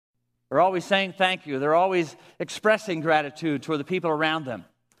They're always saying thank you. They're always expressing gratitude toward the people around them.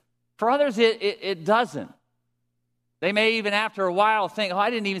 For others, it doesn't. They may even after a while think, oh, I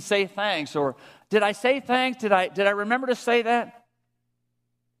didn't even say thanks, or did I say thanks? Did I remember to say that?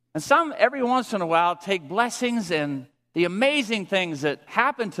 And some, every once in a while, take blessings and the amazing things that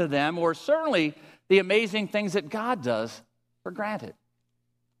happen to them, or certainly the amazing things that God does, for granted.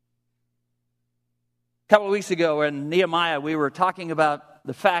 A couple of weeks ago in Nehemiah, we were talking about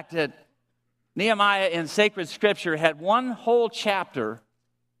the fact that Nehemiah in sacred scripture had one whole chapter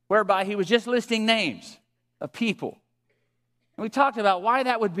whereby he was just listing names of people. And we talked about why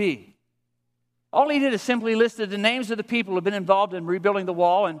that would be. All he did is simply listed the names of the people who had been involved in rebuilding the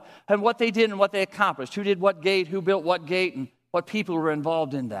wall and what they did and what they accomplished. Who did what gate, who built what gate, and what people were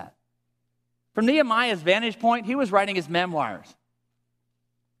involved in that. From Nehemiah's vantage point, he was writing his memoirs.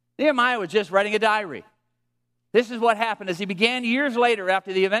 Nehemiah was just writing a diary. This is what happened. As he began years later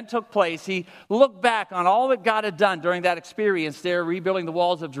after the event took place, he looked back on all that God had done during that experience there, rebuilding the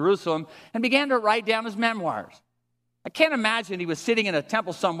walls of Jerusalem, and began to write down his memoirs. I can't imagine he was sitting in a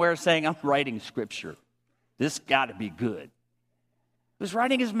temple somewhere saying, I'm writing scripture. This got to be good. He was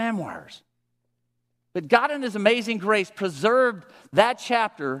writing his memoirs. But God in his amazing grace preserved that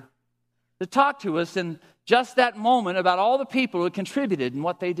chapter to talk to us in just that moment about all the people who had contributed and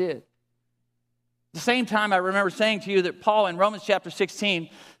what they did. At the same time, I remember saying to you that Paul in Romans chapter 16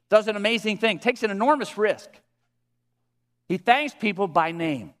 does an amazing thing, takes an enormous risk. He thanks people by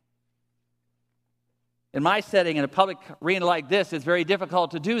name. In my setting, in a public arena like this, it's very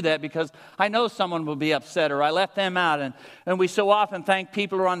difficult to do that because I know someone will be upset or I left them out. And we so often thank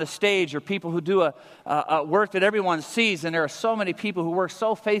people who are on the stage or people who do a work that everyone sees. And there are so many people who work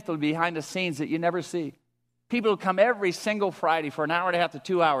so faithfully behind the scenes that you never see. People who come every single Friday for an hour and a half to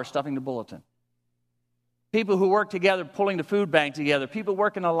 2 hours stuffing the bulletin. People who work together, pulling the food bank together. People who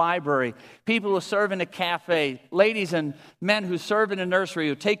work in a library. People who serve in a cafe. Ladies and men who serve in a nursery,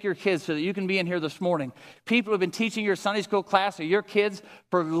 who take your kids so that you can be in here this morning. People who have been teaching your Sunday school class or your kids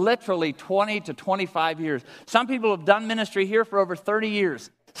for literally 20 to 25 years. Some people have done ministry here for over 30 years.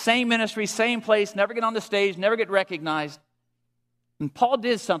 Same ministry, same place, never get on the stage, never get recognized. And Paul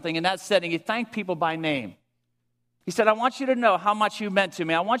did something in that setting. He thanked people by name. He said, I want you to know how much you meant to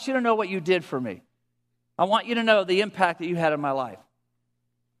me. I want you to know what you did for me. I want you to know the impact that you had in my life.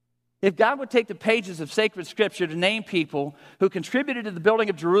 If God would take the pages of sacred scripture to name people who contributed to the building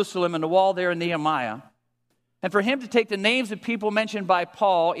of Jerusalem and the wall there in Nehemiah, and for him to take the names of people mentioned by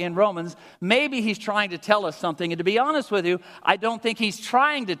Paul in Romans, maybe he's trying to tell us something. And to be honest with you, I don't think he's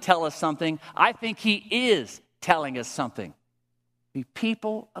trying to tell us something. I think he is telling us something. Be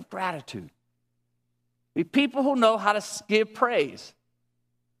people of gratitude. Be people who know how to give praise.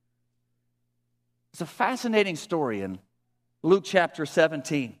 It's a fascinating story in Luke chapter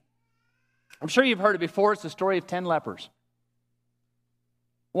 17. I'm sure you've heard it before. It's the story of 10 lepers.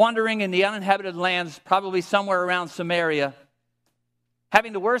 Wandering in the uninhabited lands, probably somewhere around Samaria,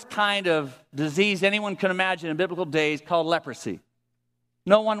 having the worst kind of disease anyone could imagine in biblical days called leprosy.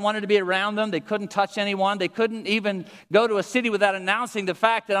 No one wanted to be around them. They couldn't touch anyone. They couldn't even go to a city without announcing the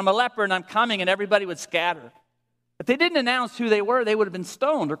fact that I'm a leper and I'm coming, and everybody would scatter. If they didn't announce who they were, they would have been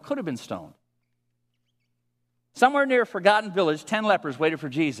stoned or could have been stoned. Somewhere near a forgotten village, 10 lepers waited for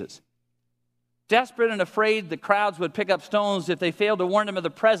Jesus. Desperate and afraid the crowds would pick up stones if they failed to warn them of the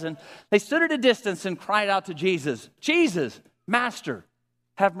present, they stood at a distance and cried out to Jesus, Jesus, Master,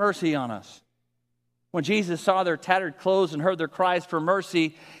 have mercy on us. When Jesus saw their tattered clothes and heard their cries for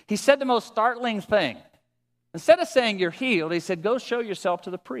mercy, he said the most startling thing. Instead of saying you're healed, he said, go show yourself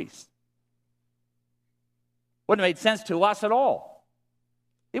to the priest. Wouldn't have made sense to us at all.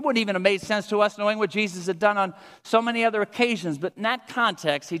 It wouldn't even have made sense to us knowing what Jesus had done on so many other occasions. But in that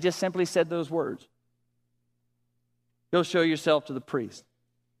context, he just simply said those words. Go show yourself to the priest.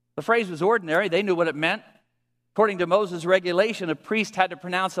 The phrase was ordinary. They knew what it meant. According to Moses' regulation, a priest had to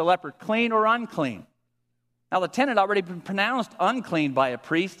pronounce a leper clean or unclean. Now, the 10 had already been pronounced unclean by a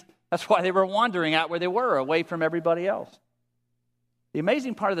priest. That's why they were wandering out where they were, away from everybody else. The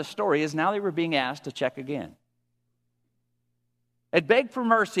amazing part of the story is now they were being asked to check again. It begged for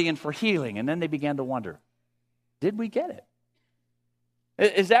mercy and for healing, and then they began to wonder, did we get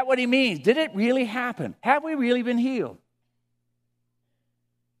it? Is that what he means? Did it really happen? Have we really been healed?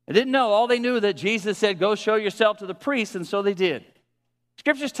 They didn't know. All they knew that Jesus said, go show yourself to the priest, and so they did.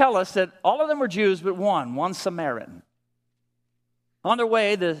 Scriptures tell us that all of them were Jews but one Samaritan. On their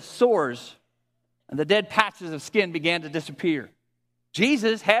way, the sores and the dead patches of skin began to disappear.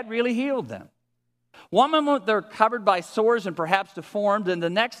 Jesus had really healed them. One moment they're covered by sores and perhaps deformed, and the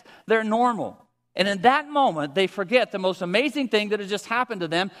next they're normal. And in that moment, they forget the most amazing thing that had just happened to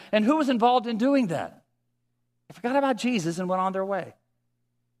them and who was involved in doing that. They forgot about Jesus and went on their way.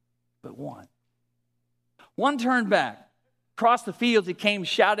 But one. One turned back. Across the fields, he came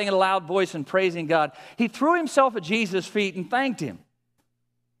shouting in a loud voice and praising God. He threw himself at Jesus' feet and thanked him.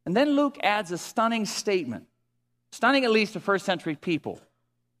 And then Luke adds a stunning statement, stunning at least to first century people.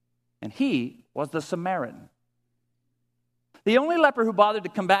 And he was the Samaritan. The only leper who bothered to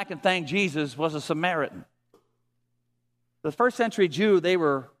come back and thank Jesus was a Samaritan. The first century Jew, they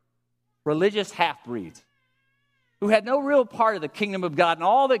were religious half-breeds who had no real part of the kingdom of God and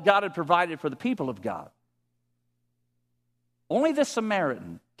all that God had provided for the people of God. Only the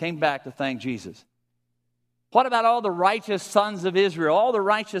Samaritan came back to thank Jesus. What about all the righteous sons of Israel, all the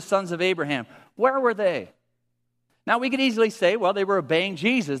righteous sons of Abraham? Where were they? Now, we could easily say, well, they were obeying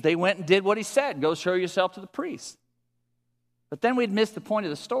Jesus. They went and did what he said. Go show yourself to the priest. But then we'd miss the point of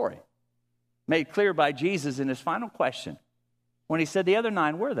the story, made clear by Jesus in his final question when he said, the other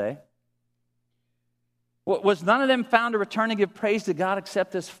 9, were they? Was none of them found to return and give praise to God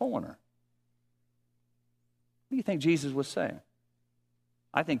except this foreigner? What do you think Jesus was saying?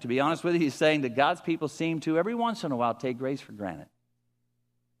 I think, to be honest with you, he's saying that God's people seem to, every once in a while, take grace for granted.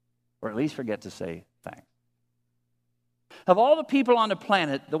 Or at least forget to say thanks. Of all the people on the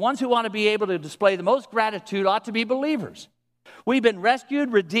planet, the ones who want to be able to display the most gratitude ought to be believers. We've been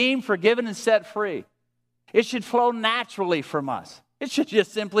rescued, redeemed, forgiven, and set free. It should flow naturally from us. It should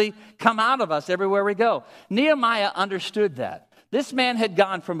just simply come out of us everywhere we go. Nehemiah understood that. This man had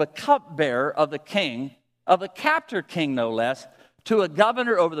gone from a cupbearer of the king, of a captor king no less, to a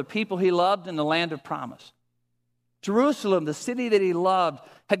governor over the people he loved in the land of promise. Jerusalem, the city that he loved,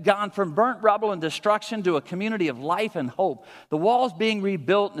 had gone from burnt rubble and destruction to a community of life and hope. The walls being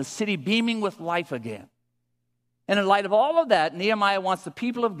rebuilt and the city beaming with life again. And in light of all of that, Nehemiah wants the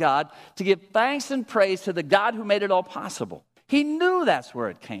people of God to give thanks and praise to the God who made it all possible. He knew that's where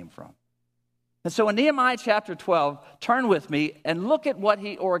it came from. And so in Nehemiah chapter 12, turn with me and look at what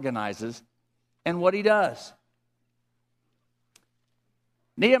he organizes and what he does.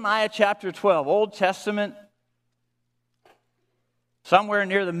 Nehemiah chapter 12, Old Testament, somewhere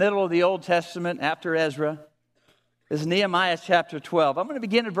near the middle of the Old Testament after Ezra, is Nehemiah chapter 12. I'm going to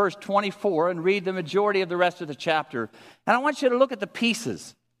begin at verse 24 and read the majority of the rest of the chapter. And I want you to look at the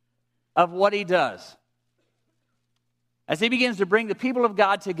pieces of what he does as he begins to bring the people of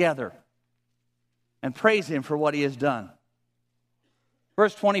God together and praise him for what he has done.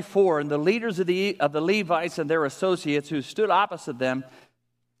 Verse 24, and the leaders of the Levites and their associates who stood opposite them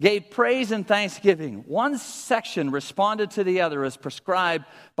gave praise and thanksgiving. One section responded to the other as prescribed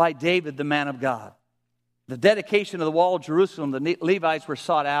by David, the man of God. The dedication of the wall of Jerusalem, the Levites were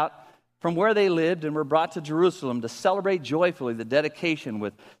sought out from where they lived and were brought to Jerusalem to celebrate joyfully the dedication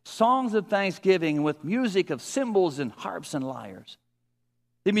with songs of thanksgiving and with music of cymbals and harps and lyres.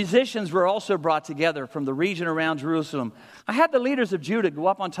 The musicians were also brought together from the region around Jerusalem. I had the leaders of Judah go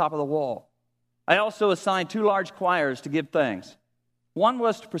up on top of the wall. I also assigned 2 large choirs to give thanks. One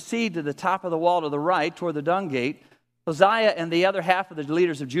was to proceed to the top of the wall to the right toward the dung gate. Hosea and the other half of the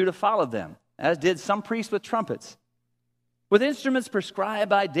leaders of Judah followed them, as did some priests with trumpets. With instruments prescribed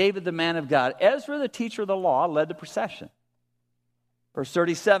by David, the man of God, Ezra, the teacher of the law, led the procession. Verse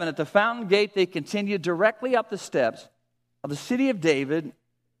 37, at the fountain gate they continued directly up the steps of the city of David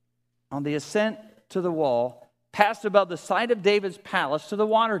on the ascent to the wall, passed above the site of David's palace to the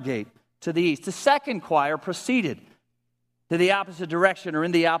water gate to the east. The second choir proceeded to the opposite direction or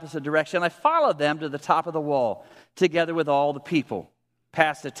in the opposite direction. I followed them to the top of the wall together with all the people,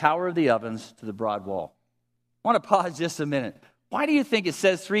 past the Tower of the Ovens to the broad wall. I want to pause just a minute. Why do you think it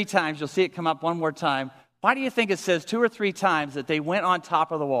says 3 times? You'll see it come up one more time. Why do you think it says 2 or 3 times that they went on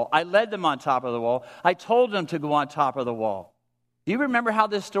top of the wall? I led them on top of the wall. I told them to go on top of the wall. Do you remember how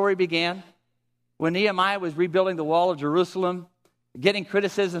this story began? When Nehemiah was rebuilding the wall of Jerusalem, getting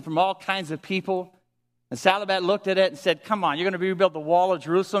criticism from all kinds of people. And Sanballat looked at it and said, come on, you're going to rebuild the wall of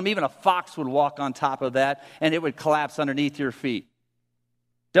Jerusalem? Even a fox would walk on top of that and it would collapse underneath your feet.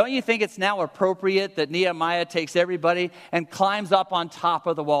 Don't you think it's now appropriate that Nehemiah takes everybody and climbs up on top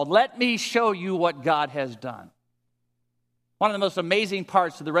of the wall? Let me show you what God has done. One of the most amazing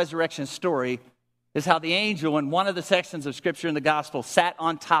parts of the resurrection story is how the angel in one of the sections of Scripture in the Gospel sat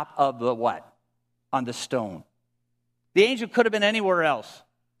on top of the what? On the stone. The angel could have been anywhere else.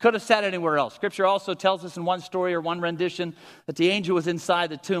 Could have sat anywhere else. Scripture also tells us in one story or one rendition that the angel was inside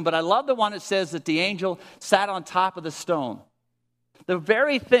the tomb. But I love the one that says that the angel sat on top of the stone. The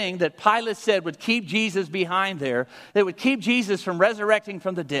very thing that Pilate said would keep Jesus behind there, that would keep Jesus from resurrecting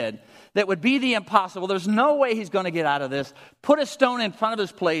from the dead, that would be the impossible. There's no way he's going to get out of this. Put a stone in front of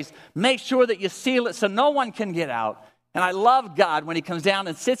his place. Make sure that you seal it so no one can get out. And I love God when he comes down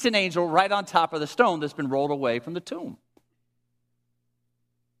and sits an angel right on top of the stone that's been rolled away from the tomb.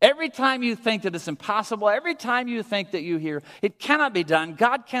 Every time you think that it's impossible, every time you think that you hear it cannot be done,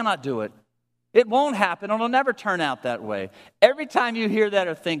 God cannot do it. It won't happen. It'll never turn out that way. Every time you hear that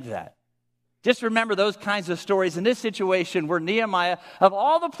or think that, just remember those kinds of stories. In this situation where Nehemiah, of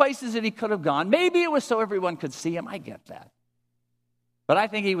all the places that he could have gone, maybe it was so everyone could see him. I get that. But I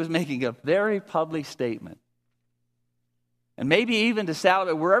think he was making a very public statement. And maybe even to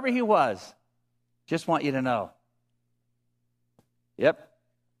celebrate wherever he was, just want you to know. Yep,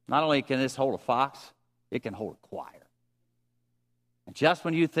 not only can this hold a fox, it can hold a choir. And just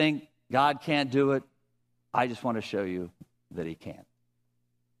when you think God can't do it, I just want to show you that he can.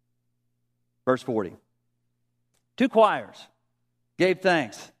 Verse 40. 2 choirs gave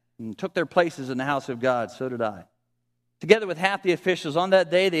thanks and took their places in the house of God. So did I. Together with half the officials, on that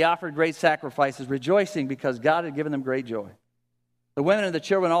day they offered great sacrifices, rejoicing because God had given them great joy. The women and the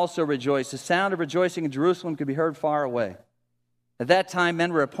children also rejoiced. The sound of rejoicing in Jerusalem could be heard far away. At that time,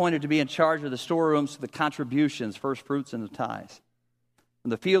 men were appointed to be in charge of the storerooms, the contributions, first fruits, and the tithes. From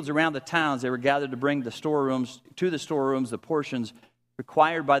the fields around the towns, they were gathered to bring to the storerooms the portions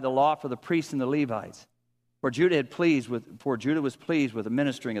required by the law for the priests and the Levites. For Judah was pleased with the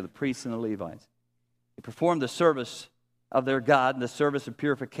ministering of the priests and the Levites. They performed the service of their God and the service of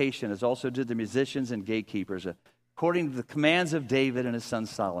purification, as also did the musicians and gatekeepers, according to the commands of David and his son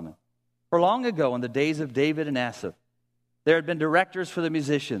Solomon. For long ago, in the days of David and Asaph, there had been directors for the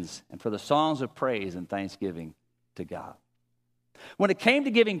musicians and for the songs of praise and thanksgiving to God. When it came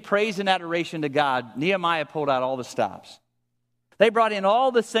to giving praise and adoration to God, Nehemiah pulled out all the stops. They brought in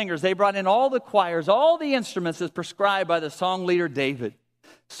all the singers. They brought in all the choirs, all the instruments as prescribed by the song leader David.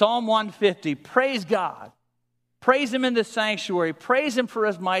 Psalm 150, praise God. Praise him in the sanctuary. Praise him for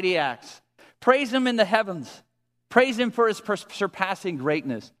his mighty acts. Praise him in the heavens. Praise him for his surpassing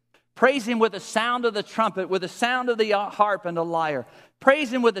greatness. Praise him with the sound of the trumpet, with the sound of the harp and the lyre.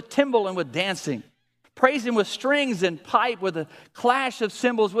 Praise him with the timbrel and with dancing. Praise him with strings and pipe, with a clash of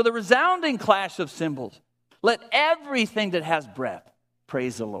cymbals, with a resounding clash of cymbals. Let everything that has breath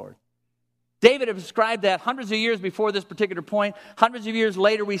praise the Lord. David had prescribed that hundreds of years before this particular point. Hundreds of years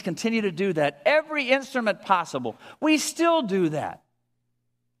later, we continue to do that. Every instrument possible, we still do that.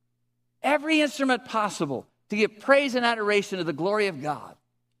 Every instrument possible to give praise and adoration to the glory of God.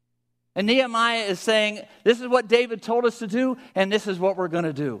 And Nehemiah is saying, this is what David told us to do, and this is what we're going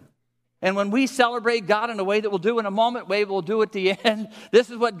to do. And when we celebrate God in a way that we'll do in a moment, way we'll do at the end, this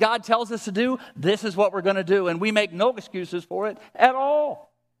is what God tells us to do, this is what we're going to do. And we make no excuses for it at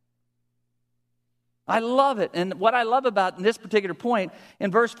all. I love it. And what I love about in this particular point, in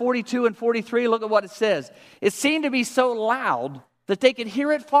verse 42 and 43, look at what it says. It seemed to be so loud that they could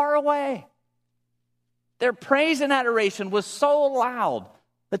hear it far away. Their praise and adoration was so loud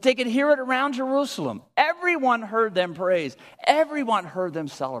that they could hear it around Jerusalem. Everyone heard them praise. Everyone heard them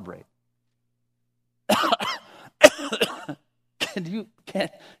celebrate. Can you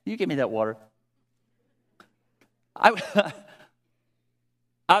give me that water?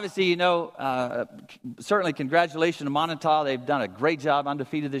 Obviously, certainly congratulations to Montauk. They've done a great job,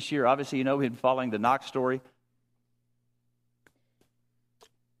 undefeated this year. Obviously, we've been following the Knox story.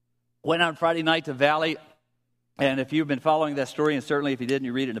 Went on Friday night to Valley, and if you've been following that story, and certainly if you didn't,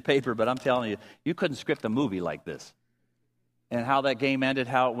 you read it in the paper, but I'm telling you, you couldn't script a movie like this. And how that game ended,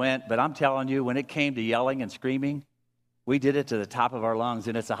 how it went. But I'm telling you, when it came to yelling and screaming, we did it to the top of our lungs.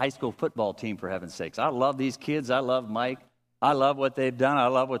 And it's a high school football team, for heaven's sakes. I love these kids. I love Mike. I love what they've done. I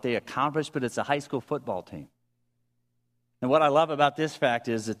love what they accomplished. But it's a high school football team. And what I love about this fact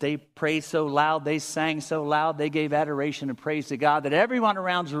is that they praised so loud, they sang so loud, they gave adoration and praise to God that everyone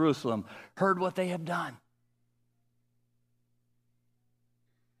around Jerusalem heard what they have done.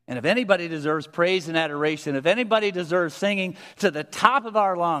 And if anybody deserves praise and adoration, if anybody deserves singing to the top of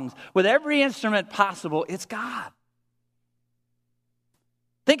our lungs with every instrument possible, it's God.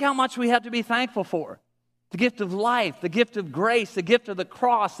 Think how much we have to be thankful for. The gift of life, the gift of grace, the gift of the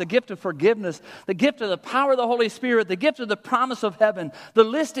cross, the gift of forgiveness, the gift of the power of the Holy Spirit, the gift of the promise of heaven. The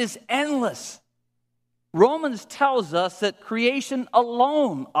list is endless. Romans tells us that creation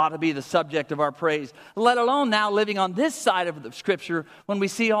alone ought to be the subject of our praise, let alone now living on this side of the Scripture when we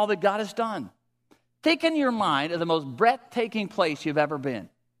see all that God has done. Think in your mind of the most breathtaking place you've ever been.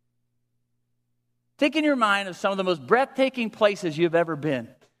 Think in your mind of some of the most breathtaking places you've ever been.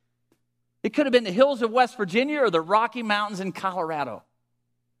 It could have been the hills of West Virginia or the Rocky Mountains in Colorado.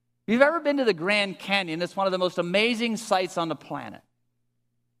 If you've ever been to the Grand Canyon, it's one of the most amazing sights on the planet.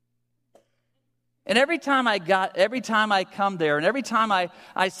 And every time I come there, and every time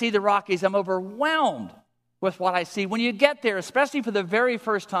I see the Rockies, I'm overwhelmed with what I see. When you get there, especially for the very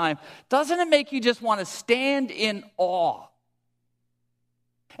first time, doesn't it make you just want to stand in awe?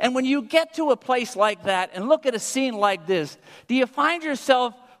 And when you get to a place like that and look at a scene like this, do you find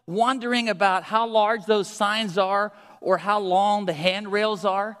yourself wondering about how large those signs are or how long the handrails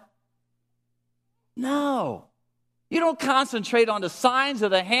are? No. You don't concentrate on the signs or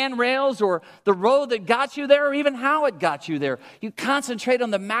the handrails or the road that got you there or even how it got you there. You concentrate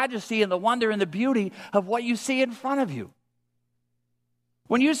on the majesty and the wonder and the beauty of what you see in front of you.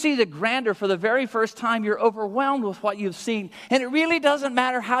 When you see the grandeur for the very first time, you're overwhelmed with what you've seen. And it really doesn't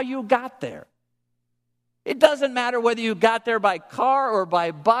matter how you got there. It doesn't matter whether you got there by car or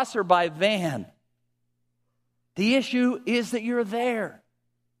by bus or by van. The issue is that you're there.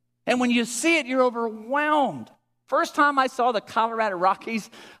 And when you see it, you're overwhelmed. First time I saw the Colorado Rockies,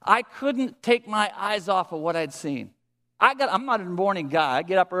 I couldn't take my eyes off of what I'd seen. I'm not a morning guy. I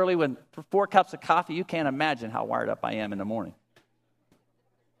get up early for 4 cups of coffee. You can't imagine how wired up I am in the morning.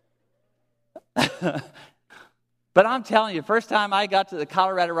 But I'm telling you, first time I got to the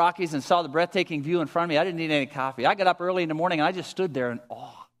Colorado Rockies and saw the breathtaking view in front of me, I didn't need any coffee. I got up early in the morning and I just stood there in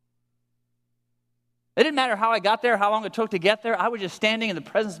awe. It didn't matter how I got there, how long it took to get there. I was just standing in the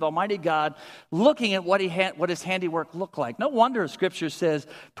presence of Almighty God, looking at what His handiwork looked like. No wonder Scripture says,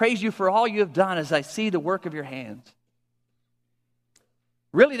 "Praise you for all you have done as I see the work of your hands."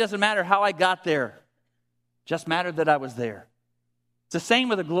 Really doesn't matter how I got there. Just mattered that I was there. It's the same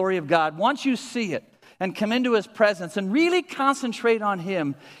with the glory of God. Once you see it and come into His presence and really concentrate on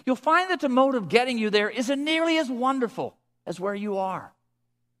Him, you'll find that the mode of getting you there isn't nearly as wonderful as where you are.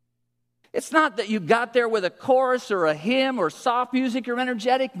 It's not that you got there with a chorus or a hymn or soft music or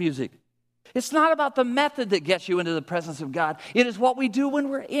energetic music. It's not about the method that gets you into the presence of God. It is what we do when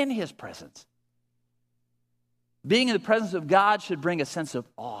we're in His presence. Being in the presence of God should bring a sense of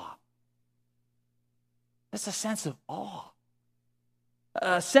awe. It's a sense of awe.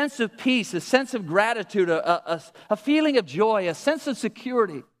 A sense of peace, a sense of gratitude, a feeling of joy, a sense of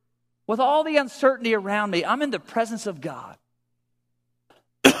security. With all the uncertainty around me, I'm in the presence of God.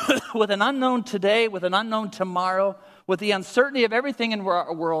 With an unknown today, with an unknown tomorrow, with the uncertainty of everything in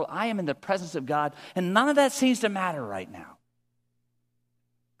our world, I am in the presence of God, and none of that seems to matter right now.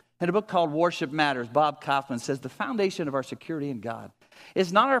 In a book called Worship Matters, Bob Kaufman says the foundation of our security in God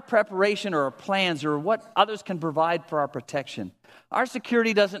is not our preparation or our plans or what others can provide for our protection. Our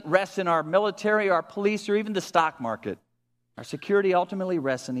security doesn't rest in our military, our police, or even the stock market. Our security ultimately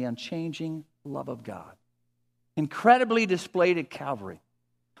rests in the unchanging love of God, incredibly displayed at Calvary.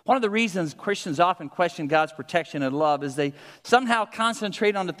 One of the reasons Christians often question God's protection and love is they somehow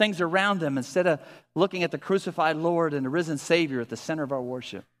concentrate on the things around them instead of looking at the crucified Lord and the risen Savior at the center of our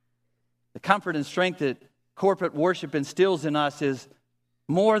worship. The comfort and strength that corporate worship instills in us is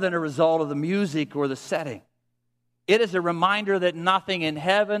more than a result of the music or the setting. It is a reminder that nothing in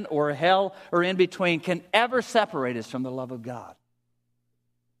heaven or hell or in between can ever separate us from the love of God.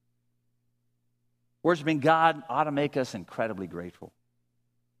 Worshiping God ought to make us incredibly grateful.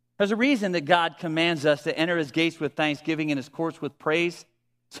 There's a reason that God commands us to enter His gates with thanksgiving and His courts with praise.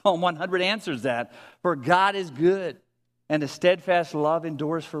 Psalm 100 answers that. For God is good, and His steadfast love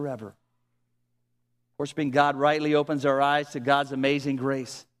endures forever. Worshiping God rightly opens our eyes to God's amazing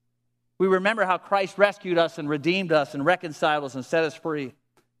grace. We remember how Christ rescued us and redeemed us and reconciled us and set us free.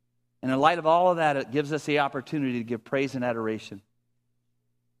 And in light of all of that, it gives us the opportunity to give praise and adoration.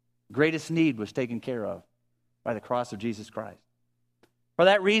 The greatest need was taken care of by the cross of Jesus Christ. For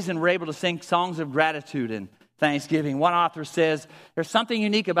that reason, we're able to sing songs of gratitude and thanksgiving. One author says, there's something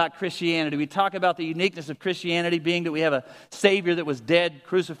unique about Christianity. We talk about the uniqueness of Christianity being that we have a Savior that was dead,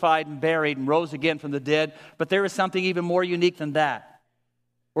 crucified, and buried, and rose again from the dead. But there is something even more unique than that,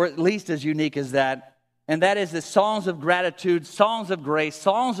 or at least as unique as that. And that is that songs of gratitude, songs of grace,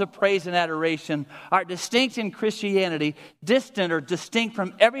 songs of praise and adoration are distinct in Christianity, distant or distinct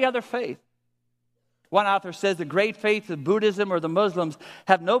from every other faith. One author says the great faiths of Buddhism or the Muslims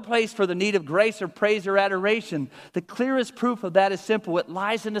have no place for the need of grace or praise or adoration. The clearest proof of that is simple. It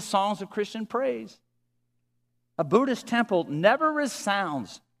lies in the songs of Christian praise. A Buddhist temple never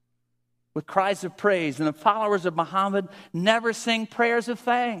resounds with cries of praise, and the followers of Muhammad never sing prayers of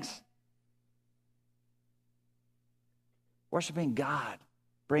thanks. Worshiping God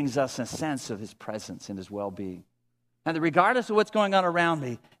brings us a sense of His presence and His well-being. And that regardless of what's going on around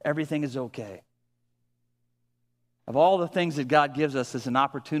me, everything is okay. of all the things that God gives us as an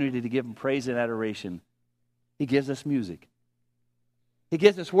opportunity to give Him praise and adoration, He gives us music. He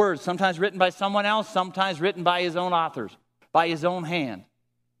gives us words, sometimes written by someone else, sometimes written by His own authors, by His own hand.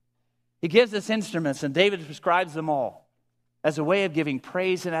 He gives us instruments, and David describes them all as a way of giving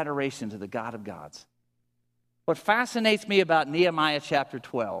praise and adoration to the God of gods. What fascinates me about Nehemiah chapter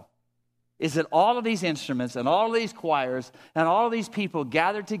 12 is that all of these instruments and all of these choirs and all of these people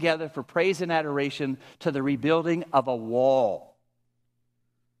gathered together for praise and adoration to the rebuilding of a wall.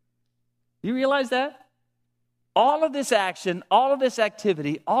 You realize that? All of this action, all of this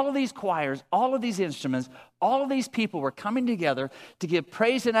activity, all of these choirs, all of these instruments, all of these people were coming together to give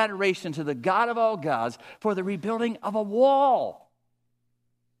praise and adoration to the God of all gods for the rebuilding of a wall.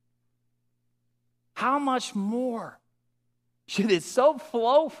 How much more should it so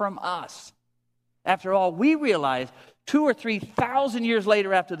flow from us? After all, we realize 2,000 or 3,000 years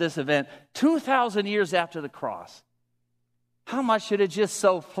later after this event, 2,000 years after the cross, how much should it just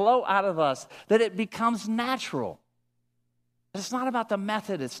so flow out of us that it becomes natural? It's not about the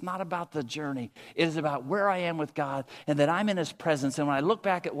method. It's not about the journey. It is about where I am with God and that I'm in His presence. And when I look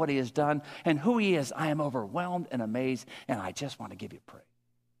back at what He has done and who He is, I am overwhelmed and amazed, and I just want to give you praise.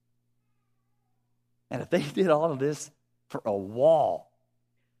 And if they did all of this for a wall,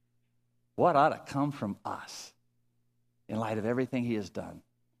 what ought to come from us in light of everything He has done,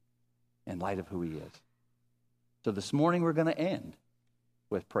 in light of who He is? So this morning we're going to end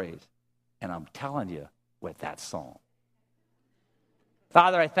with praise. And I'm telling you, with that song.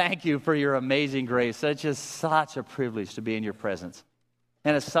 Father, I thank You for Your amazing grace. It's just such a privilege to be in Your presence.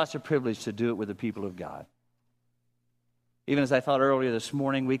 And it's such a privilege to do it with the people of God. Even as I thought earlier this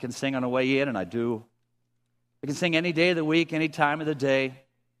morning, we can sing on the way in, and I do. We can sing any day of the week, any time of the day,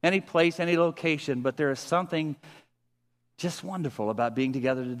 any place, any location, but there is something just wonderful about being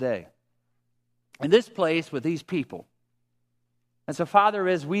together today. In this place with these people. And so, Father,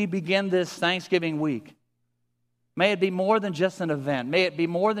 as we begin this Thanksgiving week, may it be more than just an event. May it be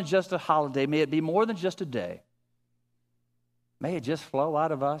more than just a holiday. May it be more than just a day. May it just flow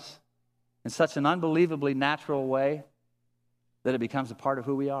out of us in such an unbelievably natural way that it becomes a part of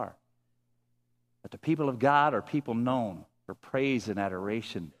who we are. That the people of God are people known for praise and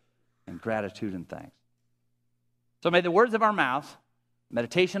adoration and gratitude and thanks. So may the words of our mouths,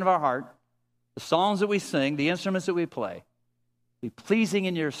 meditation of our heart, the songs that we sing, the instruments that we play, be pleasing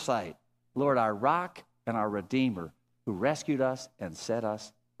in Your sight, Lord, our rock and our Redeemer, who rescued us and set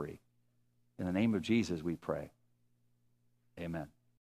us free. In the name of Jesus we pray. Amen.